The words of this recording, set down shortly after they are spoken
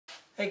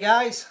Hey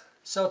guys,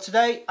 so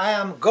today I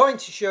am going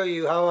to show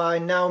you how I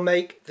now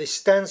make the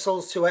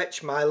stencils to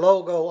etch my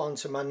logo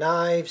onto my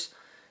knives.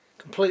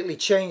 Completely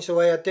changed the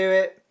way I do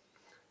it.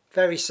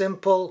 Very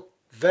simple,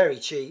 very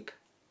cheap,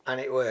 and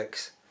it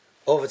works.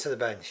 Over to the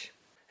bench.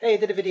 Hey, I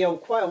did a video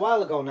quite a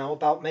while ago now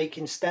about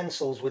making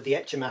stencils with the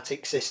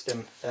Etch-O-Matic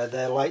system.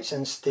 They're light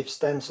sensitive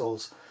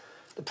stencils.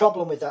 The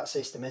problem with that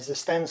system is the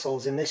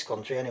stencils in this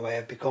country anyway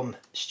have become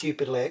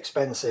stupidly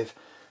expensive.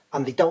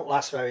 And they don't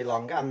last very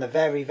long, and they're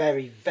very,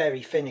 very,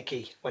 very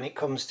finicky when it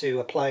comes to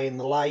applying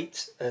the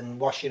light and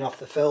washing off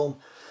the film.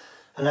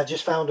 And I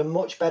just found a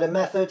much better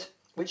method,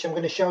 which I'm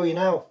going to show you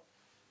now.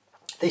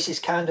 This is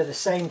kind of the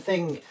same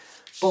thing,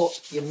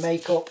 but you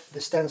make up the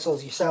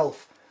stencils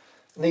yourself.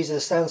 And these are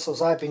the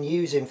stencils I've been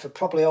using for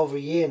probably over a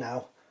year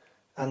now,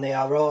 and they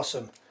are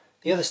awesome.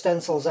 The other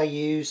stencils I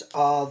use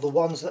are the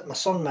ones that my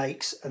son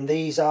makes, and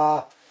these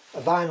are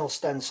a vinyl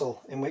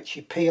stencil in which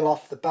you peel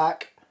off the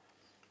back.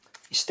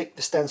 You stick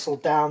the stencil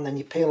down, then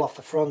you peel off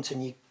the front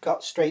and you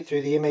got straight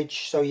through the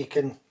image so you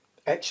can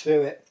etch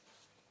through it.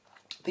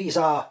 These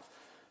are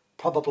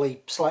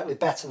probably slightly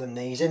better than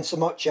these in so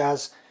much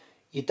as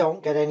you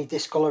don't get any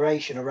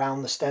discoloration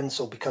around the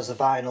stencil because the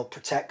vinyl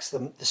protects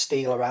the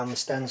steel around the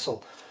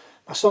stencil.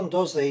 My son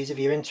does these. If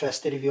you're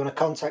interested, if you want to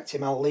contact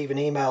him, I'll leave an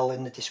email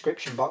in the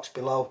description box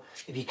below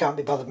if you can't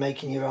be bothered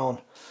making your own.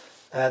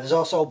 There's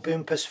also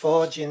Bumpus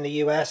Forge in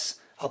the US.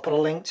 I'll put a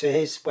link to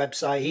his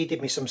website. He did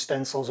me some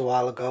stencils a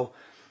while ago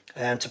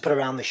to put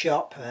around the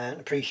shop, and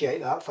appreciate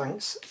that,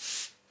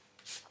 thanks.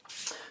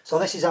 So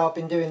this is how I've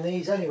been doing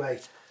these anyway.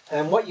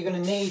 And what you're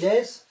going to need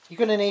is, you're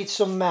going to need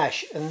some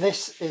mesh, and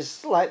this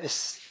is like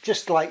this,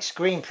 just like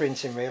screen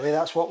printing really.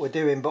 That's what we're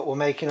doing, but we're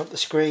making up the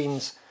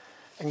screens.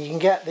 And you can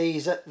get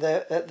these at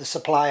the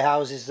supply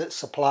houses that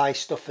supply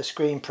stuff for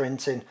screen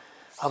printing.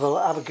 Have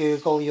a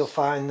Google, you'll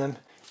find them.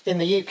 In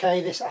the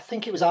UK, this, I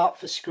think it was Art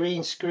for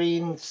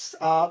Screens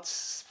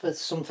Arts for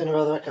something or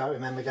other. I can't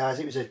remember, guys.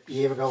 It was a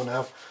year ago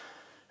now.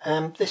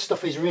 This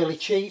stuff is really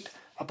cheap.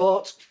 I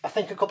bought, I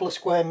think, a couple of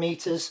square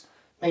meters,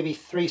 maybe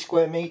 3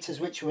 square meters,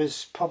 which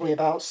was probably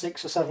about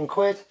 6 or 7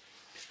 quid.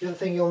 The other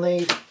thing you'll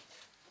need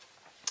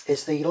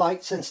is the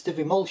light sensitive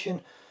emulsion.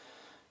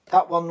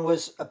 That one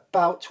was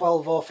about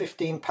 12 or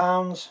 15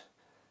 pounds,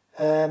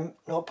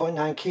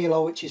 0.9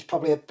 kilo, which is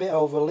probably a bit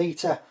over a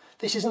litre.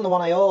 This isn't the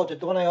one I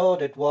ordered. The one I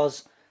ordered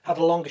had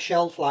a longer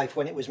shelf life.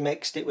 When it was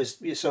mixed, it was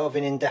sort of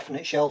an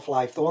indefinite shelf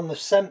life. The one they've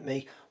sent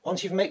me,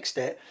 once you've mixed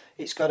it,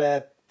 it's got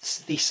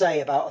they say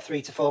about a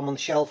 3 to 4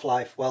 month shelf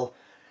life. Well,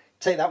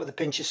 take that with a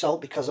pinch of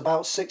salt, because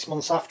about 6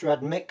 months after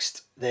I'd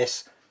mixed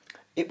this,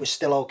 it was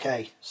still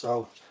okay.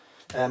 So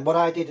what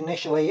I did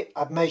initially,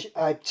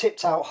 I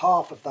tipped out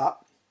half of that,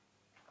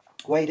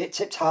 weighed it,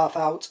 tipped half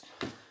out,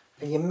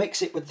 and you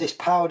mix it with this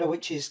powder,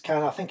 which is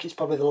kind of, I think it's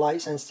probably the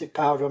light sensitive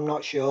powder, I'm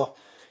not sure.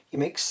 You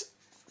mix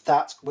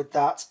that with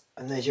that,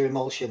 and there's your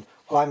emulsion.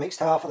 Well, I mixed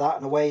half of that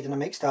and I weighed, and I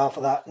mixed half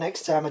of that.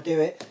 Next time I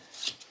do it,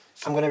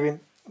 I'm going to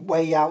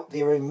weigh out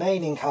the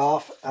remaining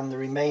half and the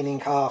remaining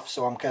half,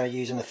 so I'm kind of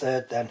using a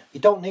third then. You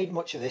don't need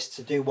much of this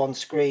to do one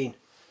screen.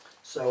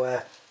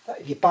 So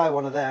if you buy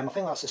one of them, I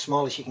think that's the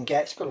smallest you can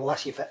get. It's going to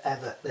last you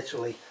forever,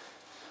 literally.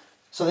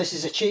 So this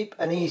is a cheap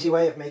and easy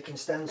way of making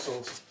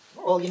stencils.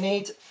 All you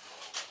need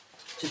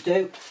to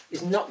do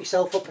is knock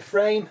yourself up a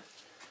frame.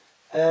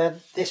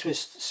 This was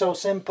so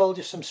simple,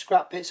 just some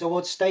scrap bits of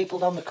wood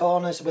stapled on the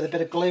corners with a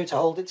bit of glue to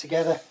hold it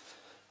together.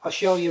 I'll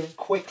show you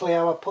quickly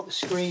how I put the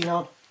screen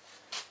on.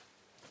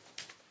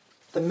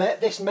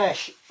 This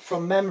mesh,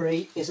 from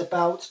memory, is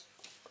about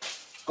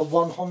a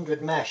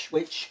 100 mesh,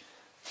 which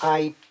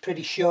I'm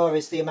pretty sure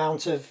is the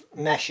amount of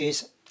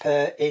meshes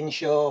per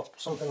inch or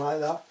something like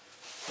that.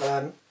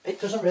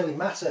 It doesn't really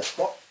matter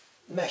what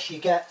mesh you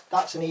get,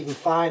 that's an even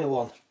finer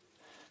one.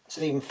 It's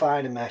an even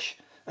finer mesh,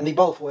 and they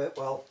both work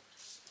well.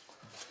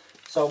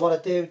 So what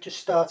I do, just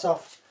start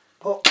off,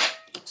 put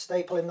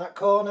staple in that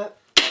corner,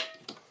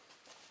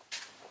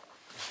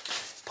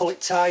 pull it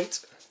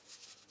tight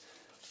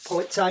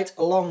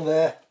along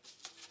there,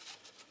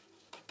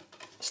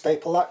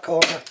 staple that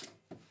corner,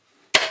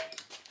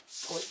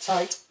 pull it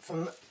tight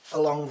from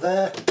along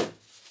there,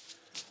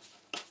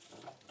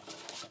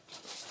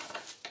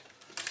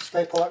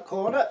 staple that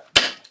corner,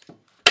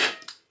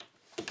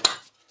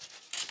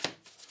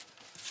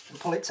 and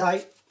pull it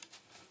tight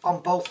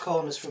on both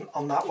corners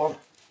on that one.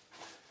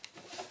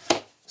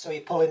 So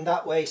you're pulling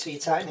that way, so you're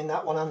tightening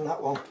that one and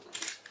that one.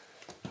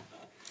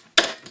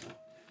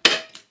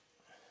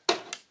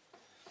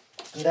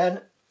 And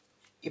then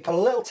you put a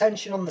little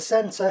tension on the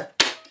centre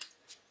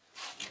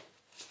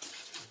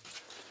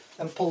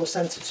and pull the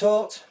centre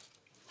taut.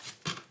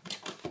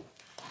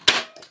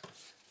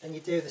 Then you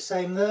do the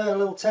same there, a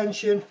little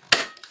tension,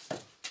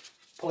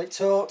 pull it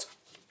taut,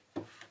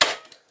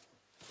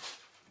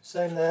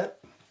 same there,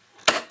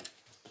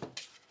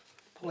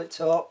 pull it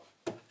taut.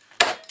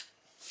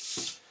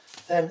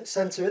 Then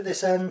centre at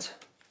this end,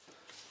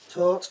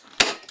 taut,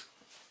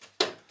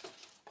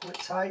 pull it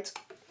tight,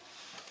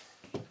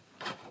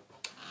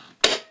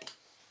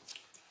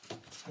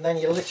 and then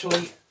you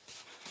literally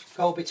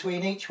go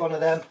between each one of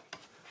them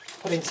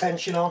putting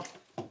tension on.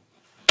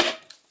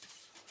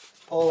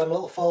 Pull them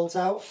little folds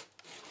out.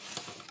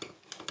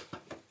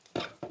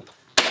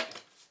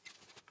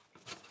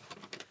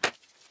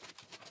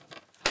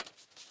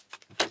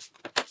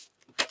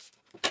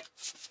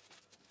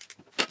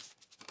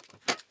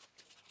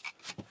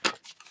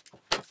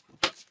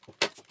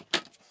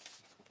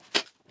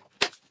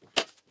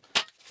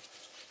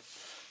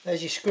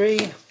 There's your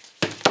screen.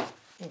 You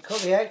can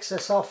cut the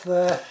excess off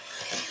there.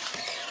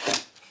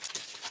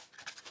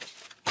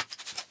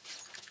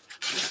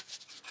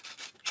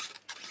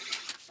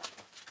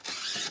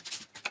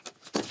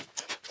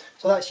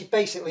 So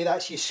basically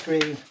that's your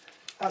screen.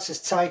 That's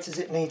as tight as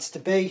it needs to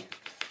be,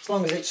 as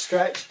long as it's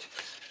stretched.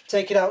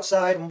 Take it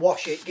outside and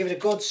wash it. Give it a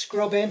good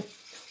scrubbing,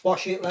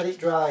 wash it, let it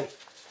dry.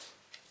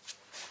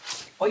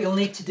 What you'll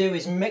need to do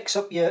is mix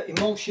up your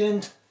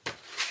emulsion.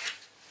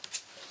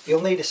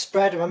 You'll need a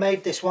spreader. I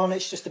made this one,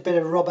 it's just a bit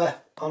of rubber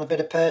on a bit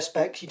of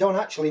perspex. You don't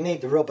actually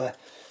need the rubber.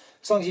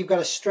 As long as you've got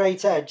a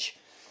straight edge,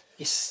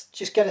 you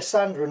just get a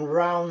sander and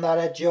round that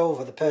edge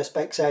over, the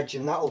perspex edge,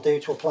 and that'll do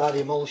to apply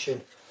the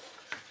emulsion.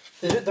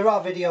 There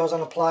are videos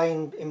on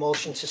applying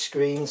emulsion to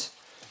screens.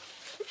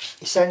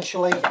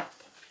 Essentially,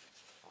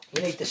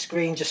 you need the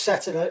screen just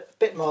set at a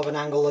bit more of an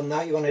angle than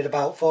that. You want it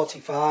about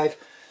 45.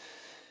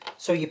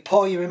 So you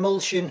pour your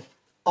emulsion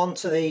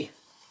onto the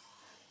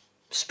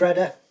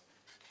spreader,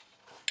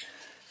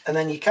 and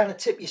then you kind of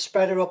tip your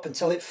spreader up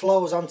until it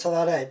flows onto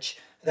that edge.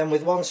 Then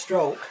with one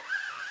stroke,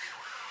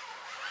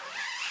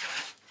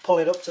 pull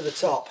it up to the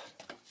top.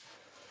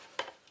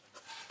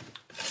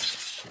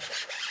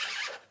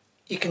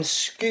 You can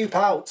scoop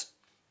out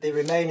the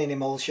remaining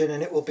emulsion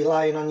and it will be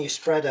lying on your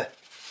spreader.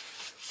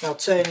 Now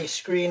turn your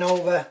screen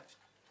over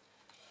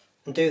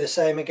and do the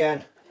same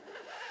again.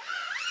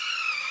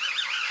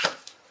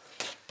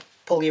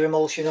 Pull your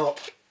emulsion up.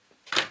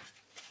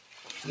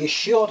 You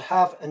should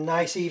have a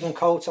nice even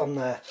coat on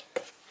there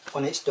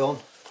when it's done.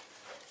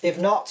 If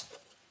not,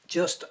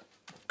 just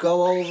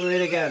go over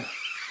it again.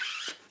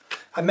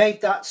 I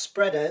made that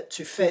spreader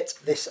to fit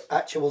this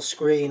actual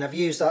screen. I've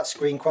used that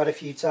screen quite a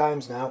few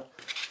times now.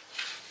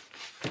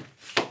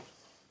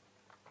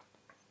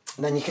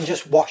 And then you can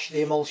just wash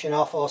the emulsion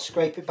off or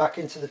scrape it back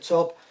into the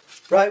tub.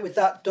 Right, with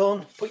that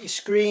done, put your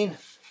screen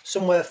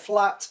somewhere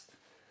flat,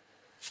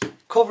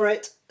 cover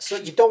it. So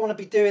you don't want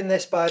to be doing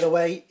this, by the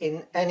way,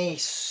 in any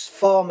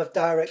form of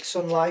direct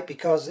sunlight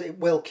because it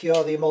will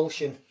cure the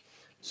emulsion.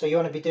 So you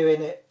want to be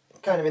doing it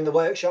kind of in the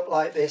workshop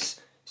like this.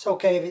 It's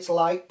okay if it's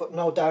light, but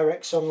no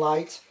direct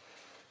sunlight.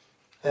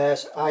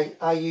 So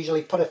I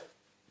usually put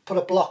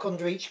a block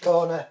under each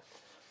corner,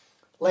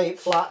 lay it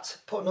flat,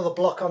 put another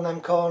block on them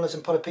corners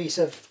and put a piece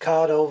of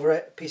card over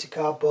it, a piece of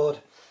cardboard,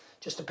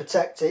 just to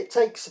protect it. It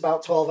takes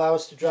about 12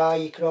 hours to dry.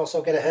 You can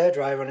also get a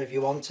hairdryer on if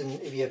you want,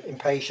 and if you're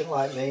impatient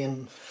like me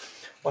and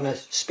want to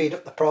speed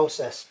up the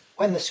process.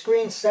 When the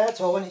screen's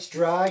set or when it's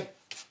dry,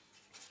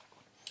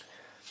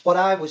 what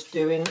I was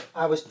doing,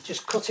 I was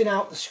just cutting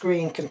out the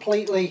screen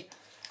completely,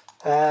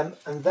 and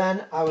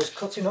then I was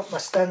cutting up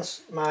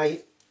my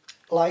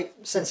light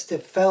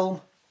sensitive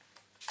film,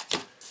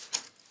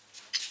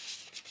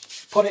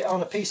 put it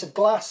on a piece of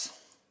glass,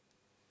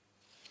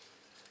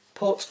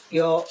 put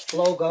your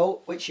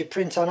logo, which you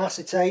print on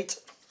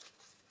acetate,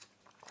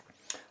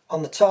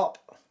 on the top.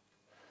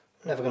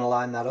 I'm never going to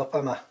line that up,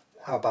 am I?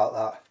 How about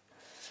that?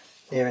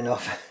 Near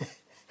enough.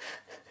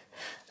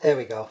 There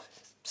we go.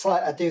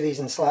 I do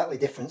these in slightly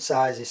different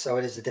sizes, so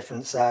it is a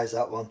different size,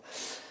 that one.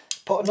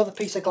 Put another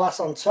piece of glass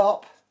on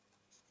top,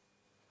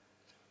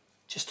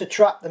 just to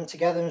trap them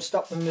together and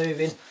stop them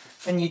moving.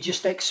 And you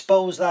just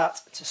expose that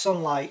to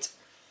sunlight.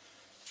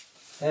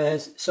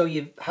 So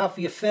you have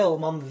your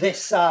film on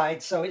this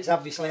side, so it's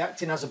obviously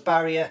acting as a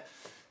barrier.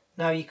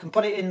 Now you can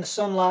put it in the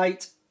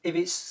sunlight if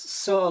it's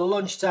sort of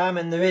lunchtime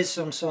and there is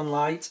some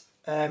sunlight.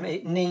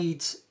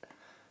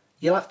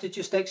 You'll have to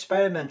just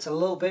experiment a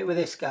little bit with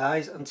this,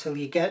 guys, until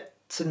you get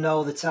to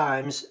know the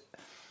times.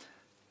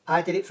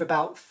 I did it for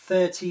about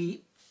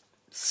 40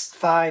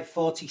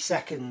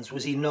 seconds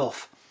was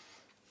enough.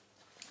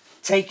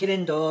 Take it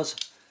indoors,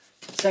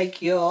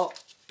 take your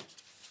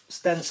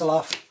stencil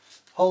off,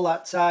 hold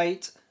that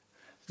tight,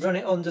 run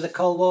it under the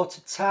cold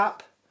water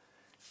tap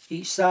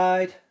each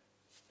side.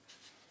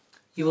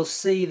 You will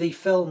see the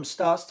film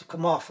starts to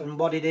come off, and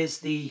what it is,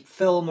 the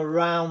film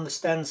around the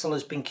stencil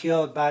has been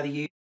cured by the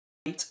UV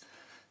light.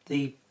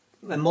 The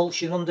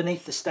emulsion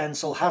underneath the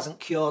stencil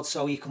hasn't cured,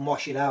 so you can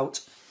wash it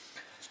out.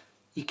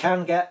 You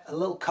can get a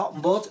little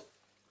cotton bud,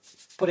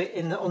 put it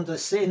in the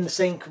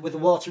sink with the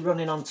water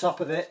running on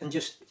top of it, and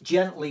just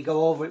gently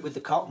go over it with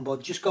the cotton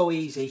bud. Just go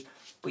easy,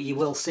 but you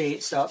will see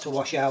it start to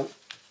wash out.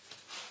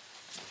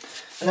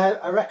 And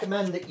I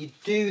recommend that you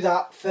do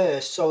that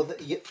first so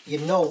that you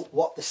know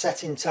what the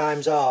setting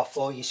times are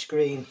for your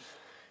screen.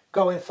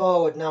 Going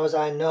forward now, as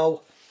I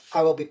know,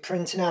 I will be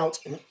printing out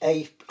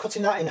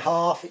cutting that in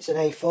half. It's an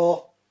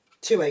A4,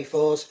 2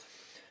 A4s.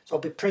 So I'll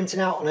be printing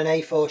out on an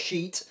A4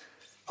 sheet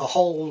a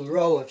whole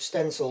row of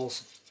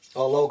stencils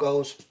or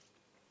logos.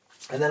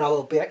 And then I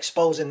will be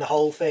exposing the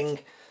whole thing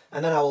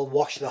and then I will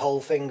wash the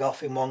whole thing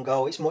off in one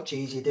go. It's much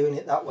easier doing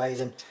it that way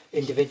than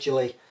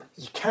individually.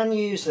 You can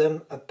use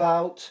them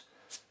about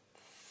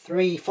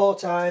 3-4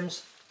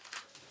 times.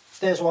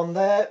 There's one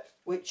there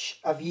which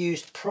I've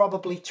used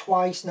probably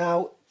twice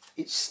now.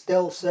 It's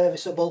still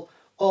serviceable.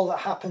 All that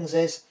happens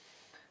is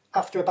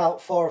after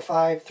about 3 or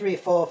 4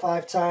 or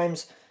 5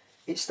 times,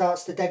 it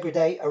starts to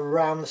degrade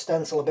around the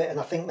stencil a bit, and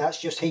I think that's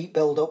just heat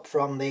build up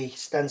from the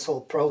stencil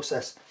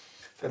process,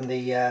 from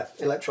the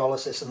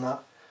electrolysis and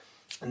that,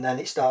 and then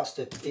it starts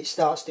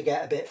to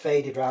get a bit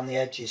faded around the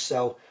edges.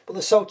 So, but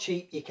they're so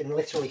cheap you can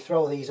literally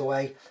throw these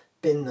away,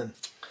 bin them.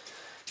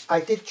 I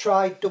did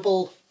try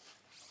double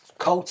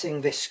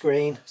coating this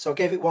screen, so I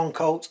gave it one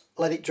coat,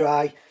 let it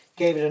dry,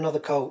 gave it another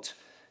coat.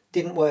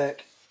 Didn't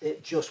work.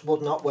 It just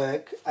would not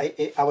work.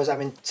 I was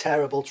having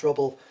terrible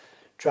trouble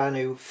trying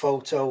to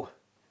photo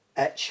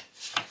etch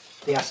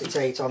the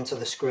acetate onto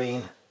the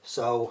screen,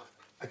 so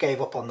I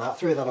gave up on that,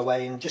 threw that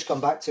away, and just gone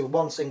back to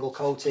one single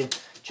coating.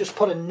 Just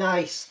put a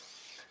nice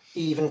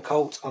even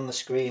coat on the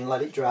screen,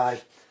 let it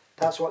dry.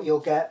 That's what you'll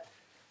get,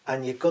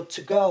 and you're good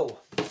to go.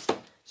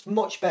 It's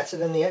much better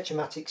than the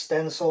Etch-O-Matic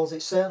stencils.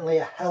 It's certainly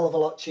a hell of a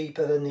lot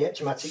cheaper than the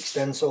Etch-O-Matic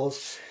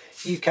stencils.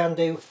 You can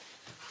do,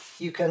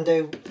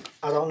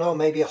 I don't know,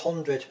 maybe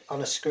 100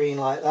 on a screen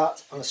like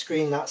that, on a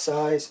screen that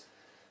size.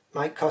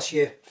 Might cost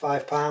you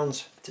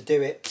 £5 to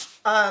do it.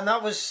 And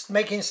that was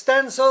making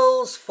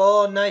stencils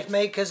for knife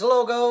makers'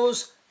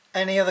 logos,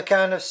 any other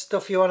kind of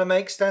stuff you want to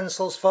make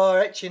stencils for,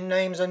 etching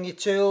names on your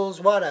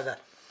tools, whatever.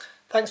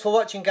 Thanks for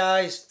watching,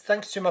 guys.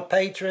 Thanks to my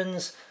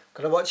patrons.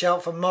 Gotta watch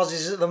out for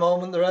mozzies at the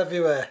moment, they're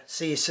everywhere.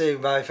 See you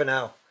soon, bye for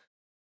now.